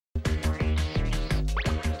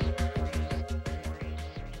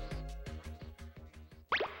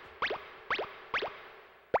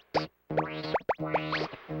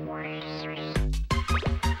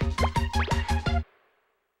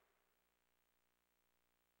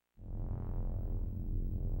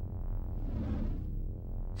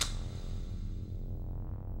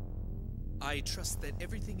I trust that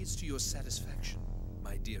everything is to your satisfaction,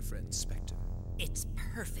 my dear friend Spectre. It's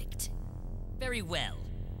perfect. Very well.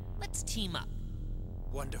 Let's team up.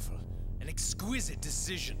 Wonderful. An exquisite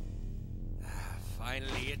decision.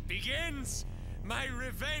 Finally it begins! My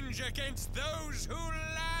revenge against those who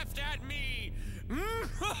laughed at me!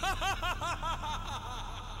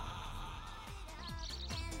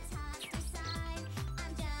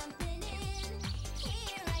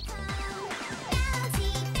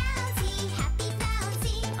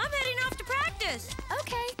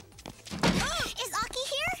 Okay. Is Aki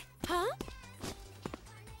here? Huh?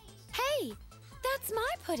 Hey, that's my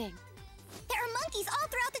pudding. There are monkeys all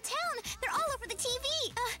throughout the town. They're all over the TV.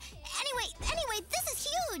 Anyway, this is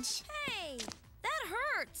huge. Hey, that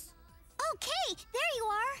hurts. Okay, there you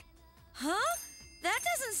are. Huh? That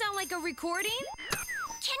doesn't sound like a recording.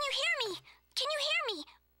 Can you hear me? Can you hear me?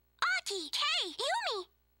 Aki, Kay, Yumi.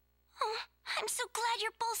 Oh, I'm so glad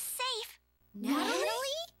you're both safe.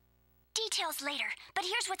 Natalie? Details later, but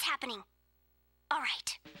here's what's happening. All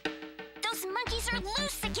right. Those monkeys are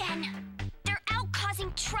loose again. They're out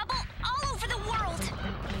causing trouble all over the world.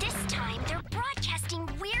 This time, they're broadcasting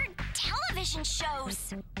weird television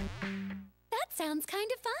shows. That sounds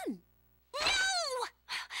kind of fun. No!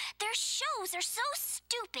 Their shows are so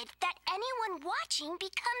stupid that anyone watching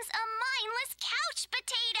becomes a mindless couch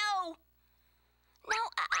potato. Now,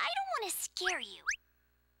 I don't want to scare you.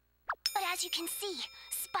 But as you can see,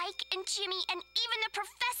 Spike and Jimmy and even the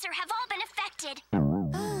professor have all been affected.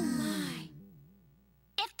 Oh, my.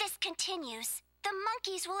 If this continues, the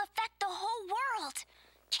monkeys will affect the whole world.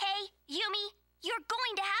 Kay, Yumi, you're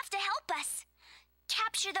going to have to help us.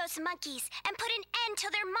 Capture those monkeys and put an end to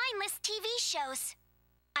their mindless TV shows.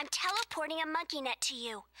 I'm teleporting a monkey net to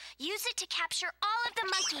you. Use it to capture all of the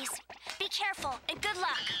monkeys. Be careful and good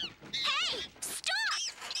luck. Hey, stop!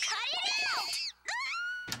 Cut it out!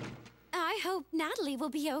 I hope Natalie will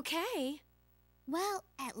be okay. Well,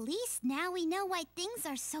 at least now we know why things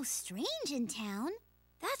are so strange in town.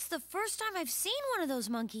 That's the first time I've seen one of those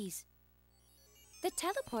monkeys. The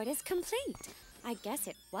teleport is complete. I guess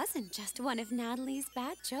it wasn't just one of Natalie's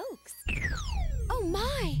bad jokes. Oh,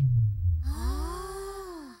 my!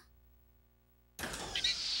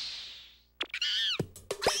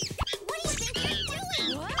 What do you think you're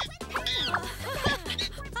doing? What?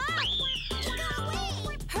 He got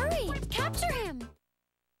away! Hurry! Capture him!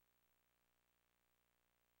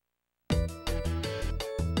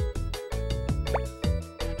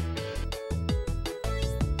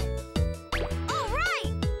 All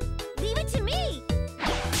right! Leave it to me!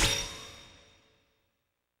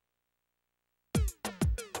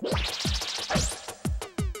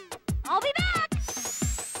 I'll be back!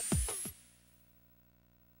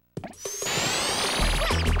 Let's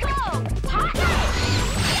go! Hot!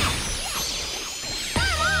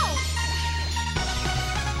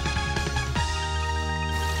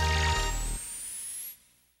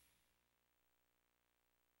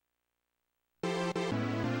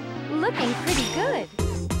 Looking pretty good.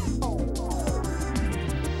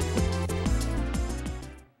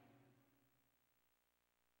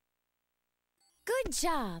 Good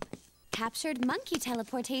job. Captured monkey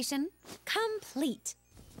teleportation complete.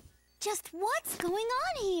 Just what's going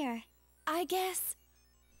on here? I guess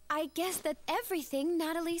that everything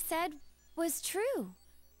Natalie said was true.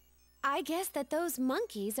 I guess that those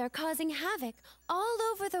monkeys are causing havoc all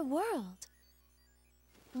over the world.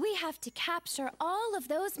 We have to capture all of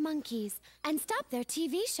those monkeys and stop their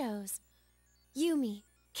TV shows. Yumi,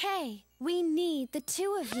 Kay, we need the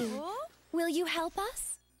two of you. Huh? Will you help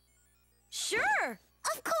us? Sure!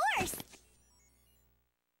 Of course!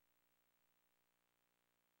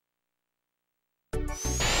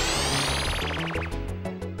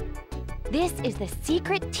 This is the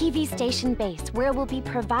secret TV station base where we'll be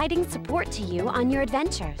providing support to you on your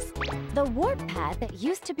adventures. The warp pad that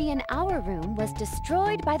used to be in our room was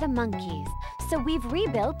destroyed by the monkeys, so we've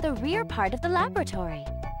rebuilt the rear part of the laboratory.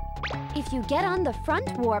 If you get on the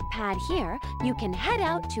front warp pad here, you can head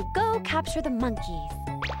out to go capture the monkeys.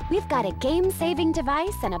 We've got a game-saving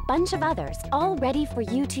device and a bunch of others all ready for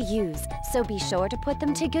you to use, so be sure to put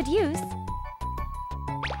them to good use.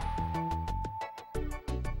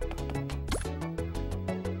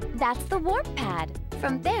 That's the warp pad.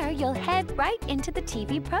 From there, you'll head right into the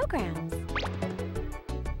TV programs.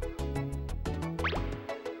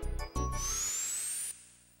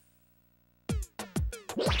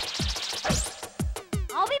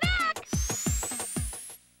 I'll be back!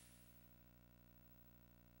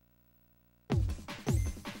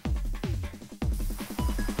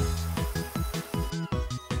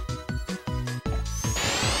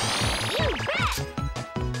 You bet!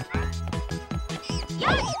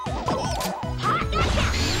 Yes!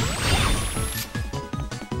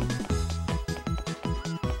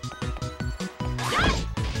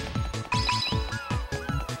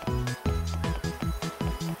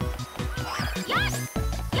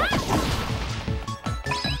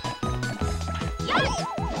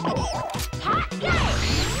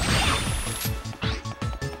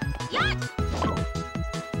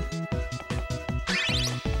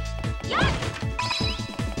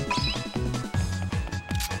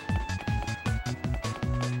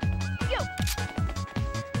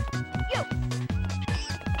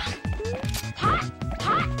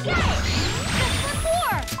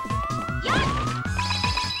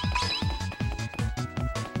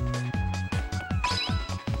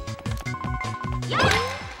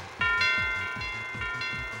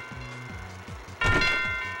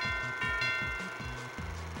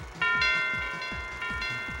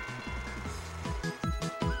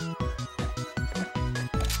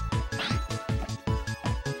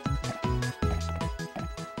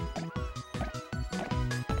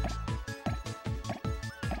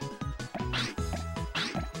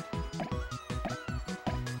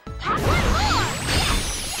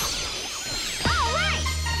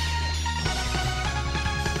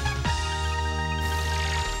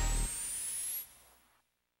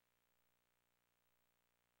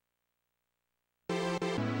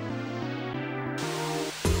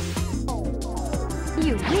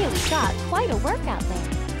 You really got quite a workout there.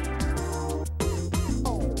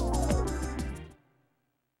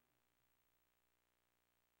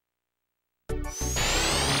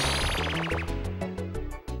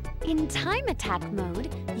 In time attack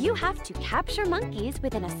mode, you have to capture monkeys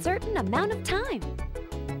within a certain amount of time.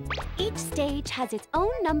 Each stage has its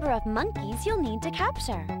own number of monkeys you'll need to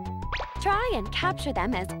capture. Try and capture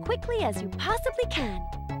them as quickly as you possibly can.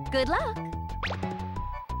 Good luck!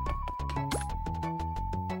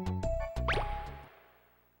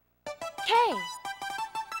 Okay,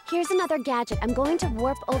 here's another gadget I'm going to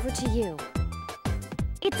warp over to you.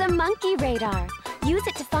 It's a monkey radar. Use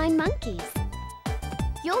it to find monkeys.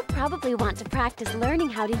 You'll probably want to practice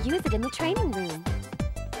learning how to use it in the training room.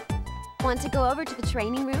 Want to go over to the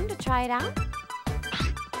training room to try it out?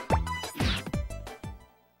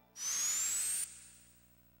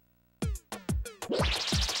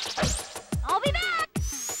 I'll be back!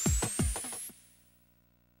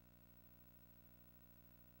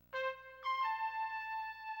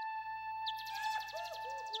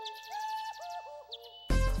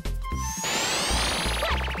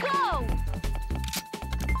 Let's go!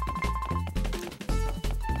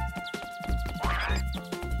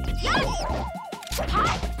 Yes!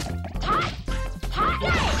 Hot! Hot! Hot!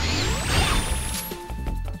 Yes!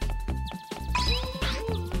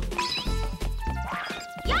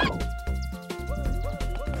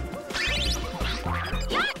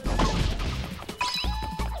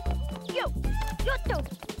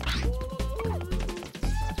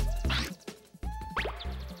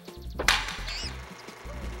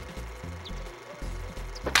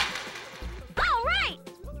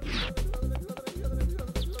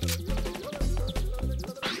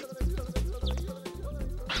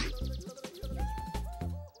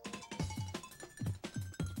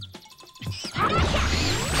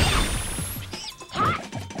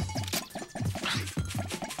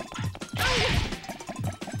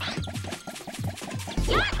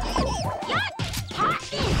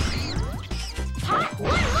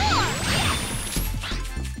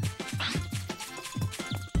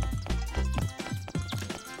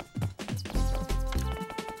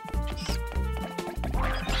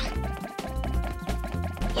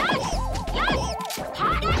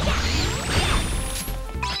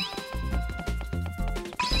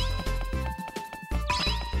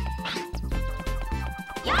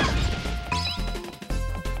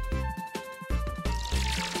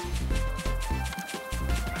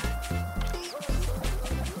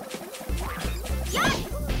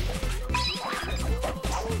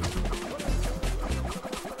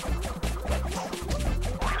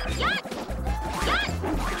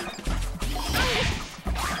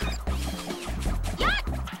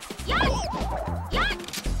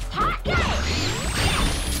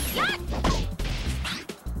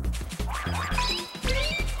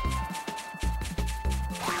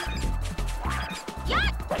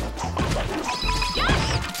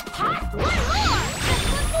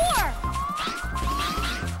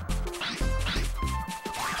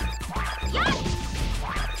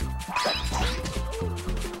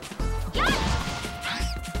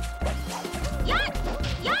 Yes!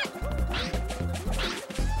 Yo!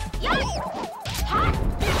 Yo!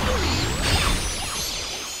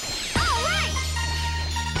 All right!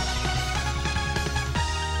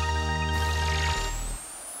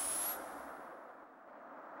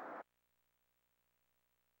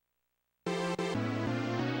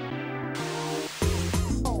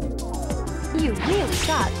 You really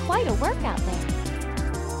got quite a workout there.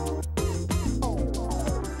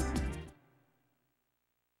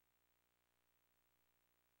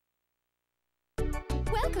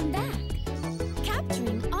 Welcome back.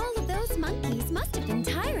 Capturing all of those monkeys must have been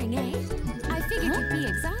tiring, eh? I figured you'd be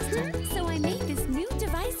exhausted, so I made this new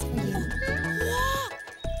device for you.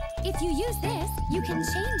 If you use this, you can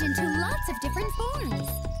change into lots of different forms.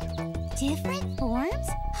 Different forms?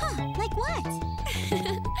 Huh, like what?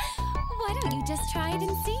 Why don't you just try it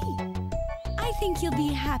and see? I think you'll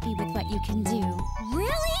be happy with what you can do.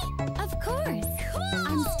 Really? Of course. Cool!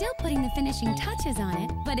 I'm still putting the finishing touches on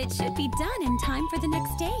it, but it should be done in time for the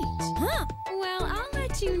next stage. Huh? Well, I'll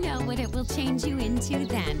let you know what it will change you into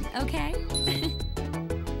then, okay?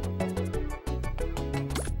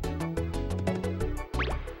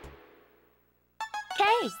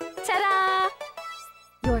 Okay, ta-da!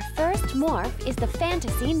 Your first morph is the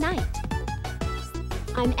Fantasy Knight.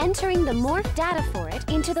 I'm entering the morph data for it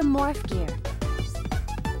into the morph gear.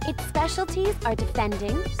 Its specialties are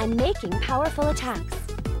defending and making powerful attacks.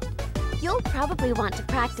 You'll probably want to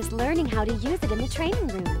practice learning how to use it in the training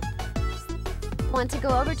room. Want to go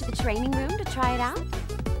over to the training room to try it out?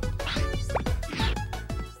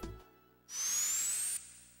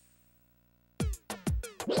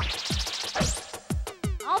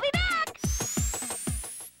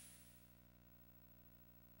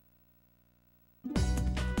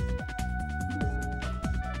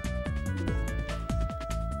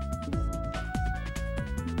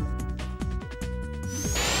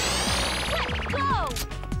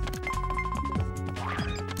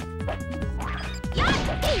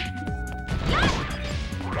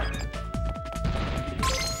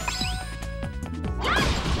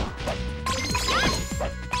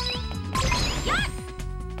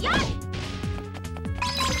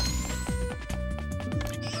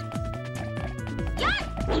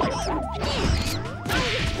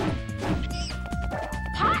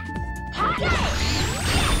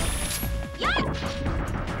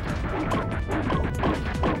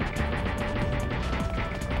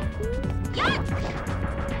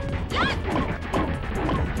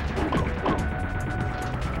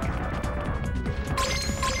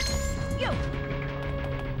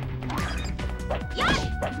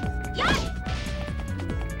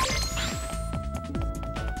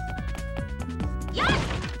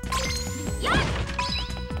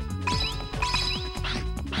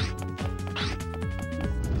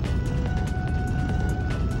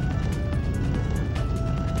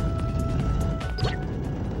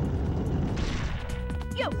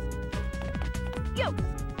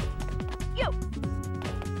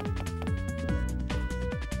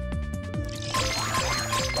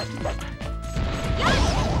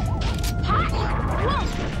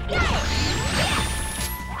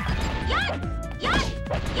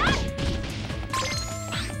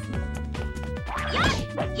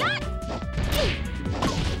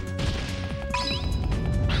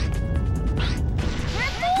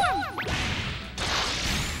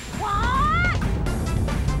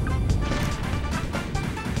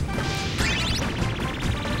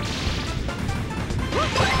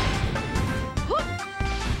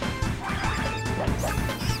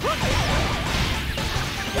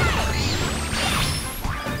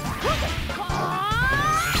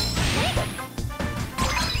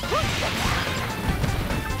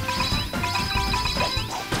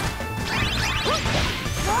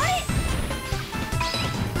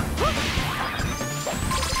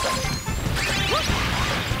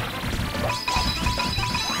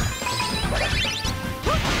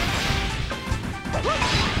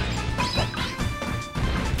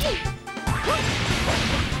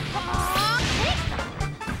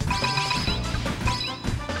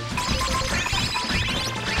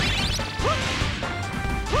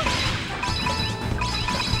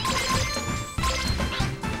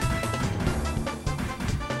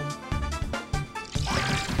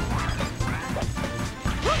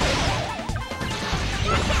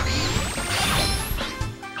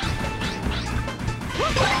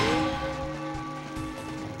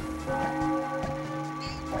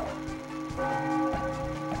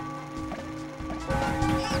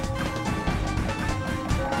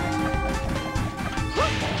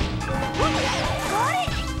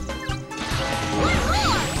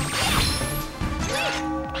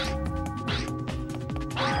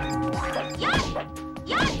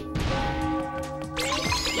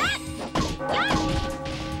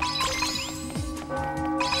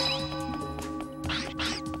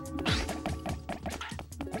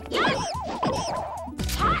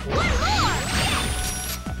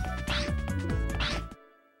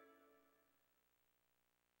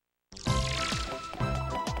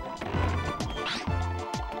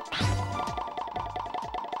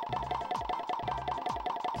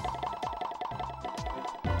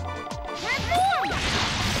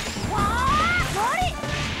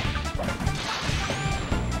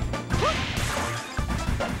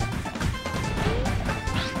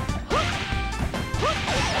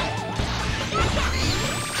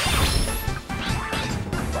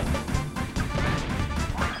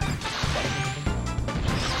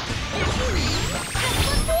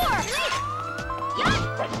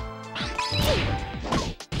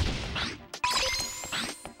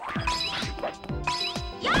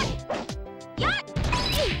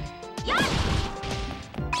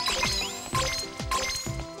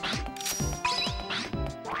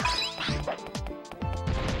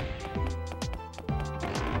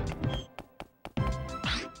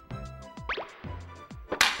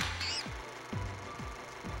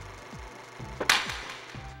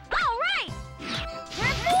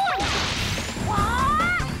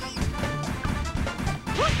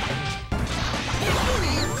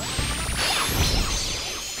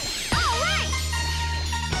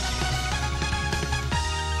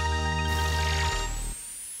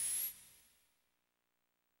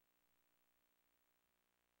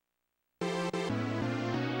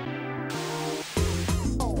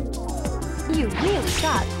 You really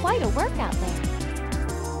got quite a workout there.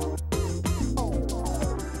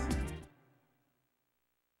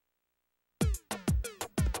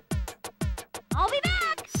 I'll be back!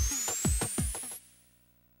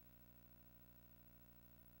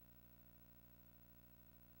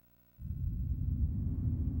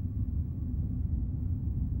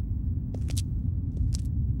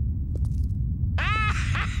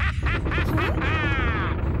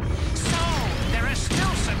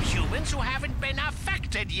 Who haven't been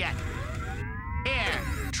affected yet. Here,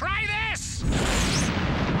 try this!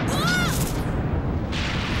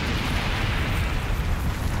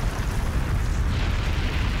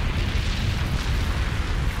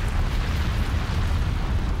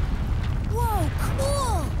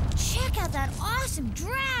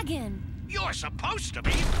 You're supposed to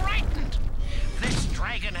be frightened. This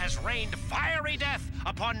dragon has rained fiery death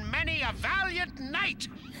upon many a valiant knight.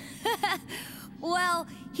 Well,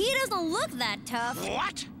 he doesn't look that tough.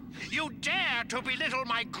 What? You dare to belittle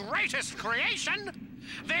my greatest creation?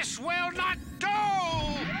 This will not do!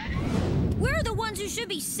 We're the ones who should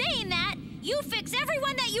be saying that. You fix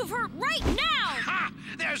everyone that you've hurt right now! Ha!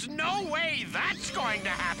 There's no way that's going to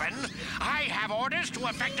happen. I have orders to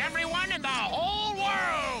affect everyone in the whole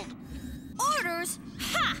world! Orders?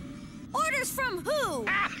 Ha! Orders from who?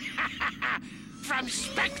 From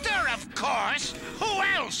Spectre, of course. Who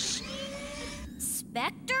else?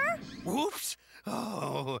 Spectre? Whoops.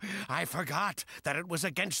 Oh, I forgot that it was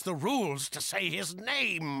against the rules to say his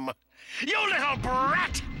name. You little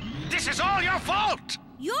brat! This is all your fault!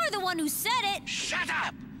 You're the one who said it! Shut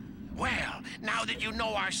up! Well, now that you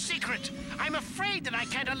know our secret, I'm afraid that I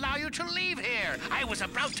can't allow you to leave here. I was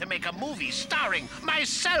about to make a movie starring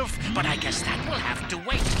myself, but I guess that will have to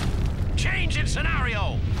wait. Change in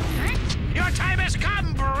scenario! Your time has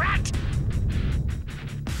come, brat!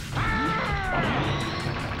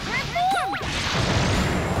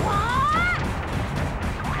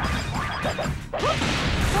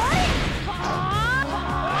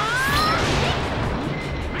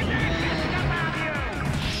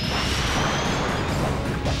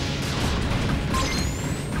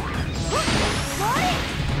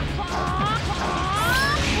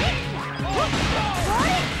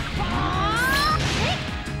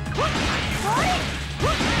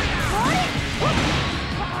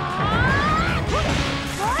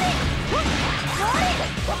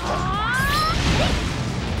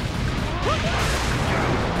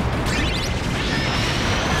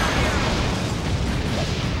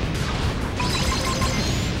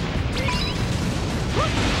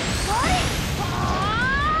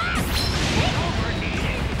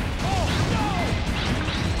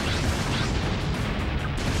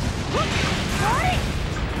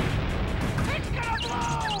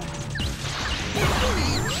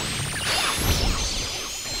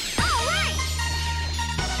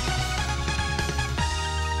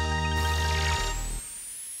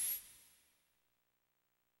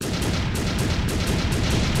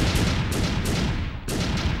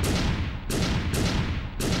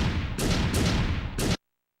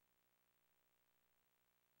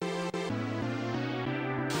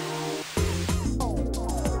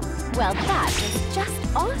 Well, that was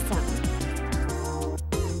just awesome.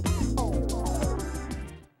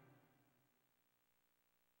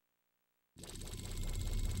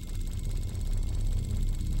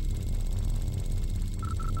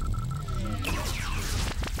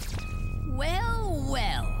 Well,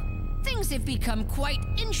 well. Things have become quite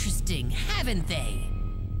interesting, haven't they?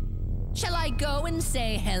 Shall I go and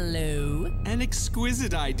say hello? An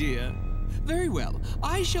exquisite idea. Very well,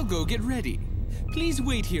 I shall go get ready. Please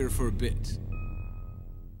wait here for a bit.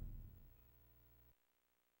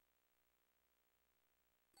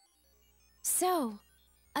 So,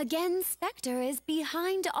 again, Spectre is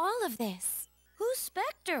behind all of this. Who's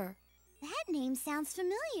Spectre? That name sounds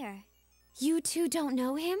familiar. You two don't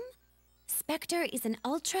know him? Spectre is an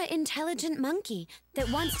ultra-intelligent monkey that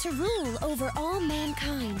wants to rule over all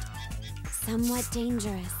mankind. Somewhat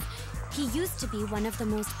dangerous. He used to be one of the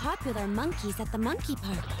most popular monkeys at the monkey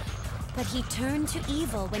park. But he turned to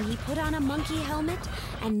evil when he put on a monkey helmet,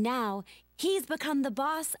 and now he's become the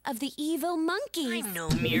boss of the evil monkeys. I'm no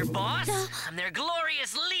mere boss. I'm their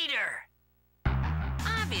glorious leader.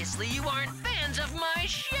 Obviously, you aren't fans of my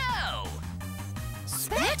show.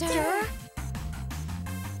 Spectre?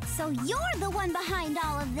 So you're the one behind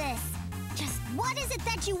all of this. Just what is it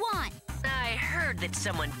that you want? I heard that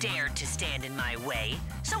someone dared to stand in my way,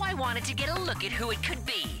 so I wanted to get a look at who it could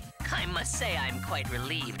be. I must say I'm quite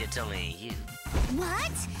relieved it's only you.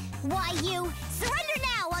 What? Why, you surrender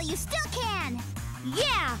now while you still can!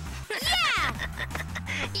 Yeah! Yeah!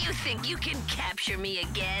 You think you can capture me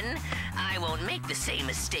again? I won't make the same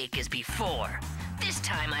mistake as before. This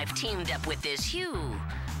time I've teamed up with this Hugh.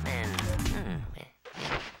 And...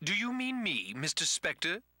 Do you mean me, Mr.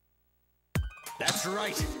 Spectre? That's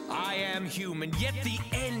right. I am human, yet the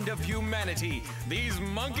end of humanity. These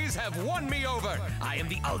monkeys have won me over. I am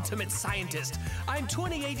the ultimate scientist. I'm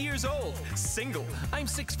 28 years old, single. I'm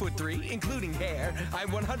 6'3", including hair.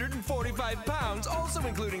 I'm 145 pounds, also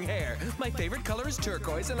including hair. My favorite color is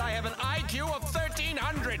turquoise, and I have an IQ of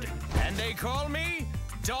 1300. And they call me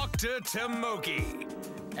Dr. Tomoki.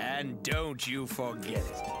 And don't you forget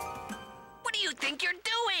it. What do you think you're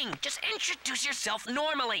doing? Just introduce yourself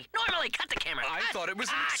normally. Normally, cut the camera. I thought it was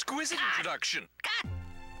an exquisite introduction. Cut!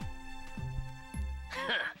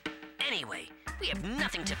 Huh. Anyway, we have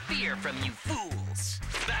nothing to fear from you fools.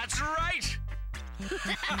 That's right! It's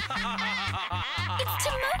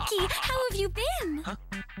Tamoki! How have you been? Huh?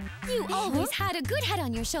 You always had a good head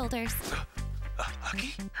on your shoulders.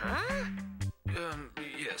 Aki? Huh?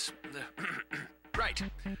 Yes. Right.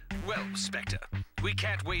 Well, Spectre, we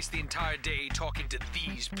can't waste the entire day talking to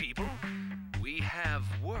these people. We have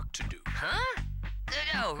work to do. Huh?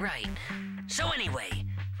 Oh, right. So anyway,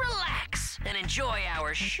 relax and enjoy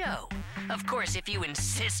our show. Of course, if you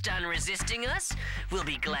insist on resisting us, we'll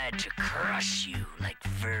be glad to crush you like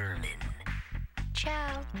vermin.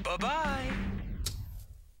 Ciao. Bye-bye.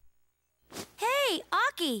 Hey,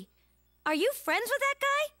 Aki! Are you friends with that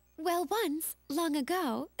guy? Well, once, long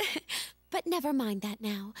ago. But never mind that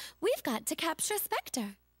now. We've got to capture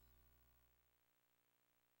Spectre.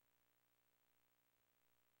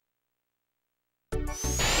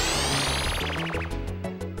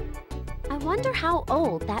 I wonder how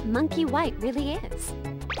old that monkey white really is.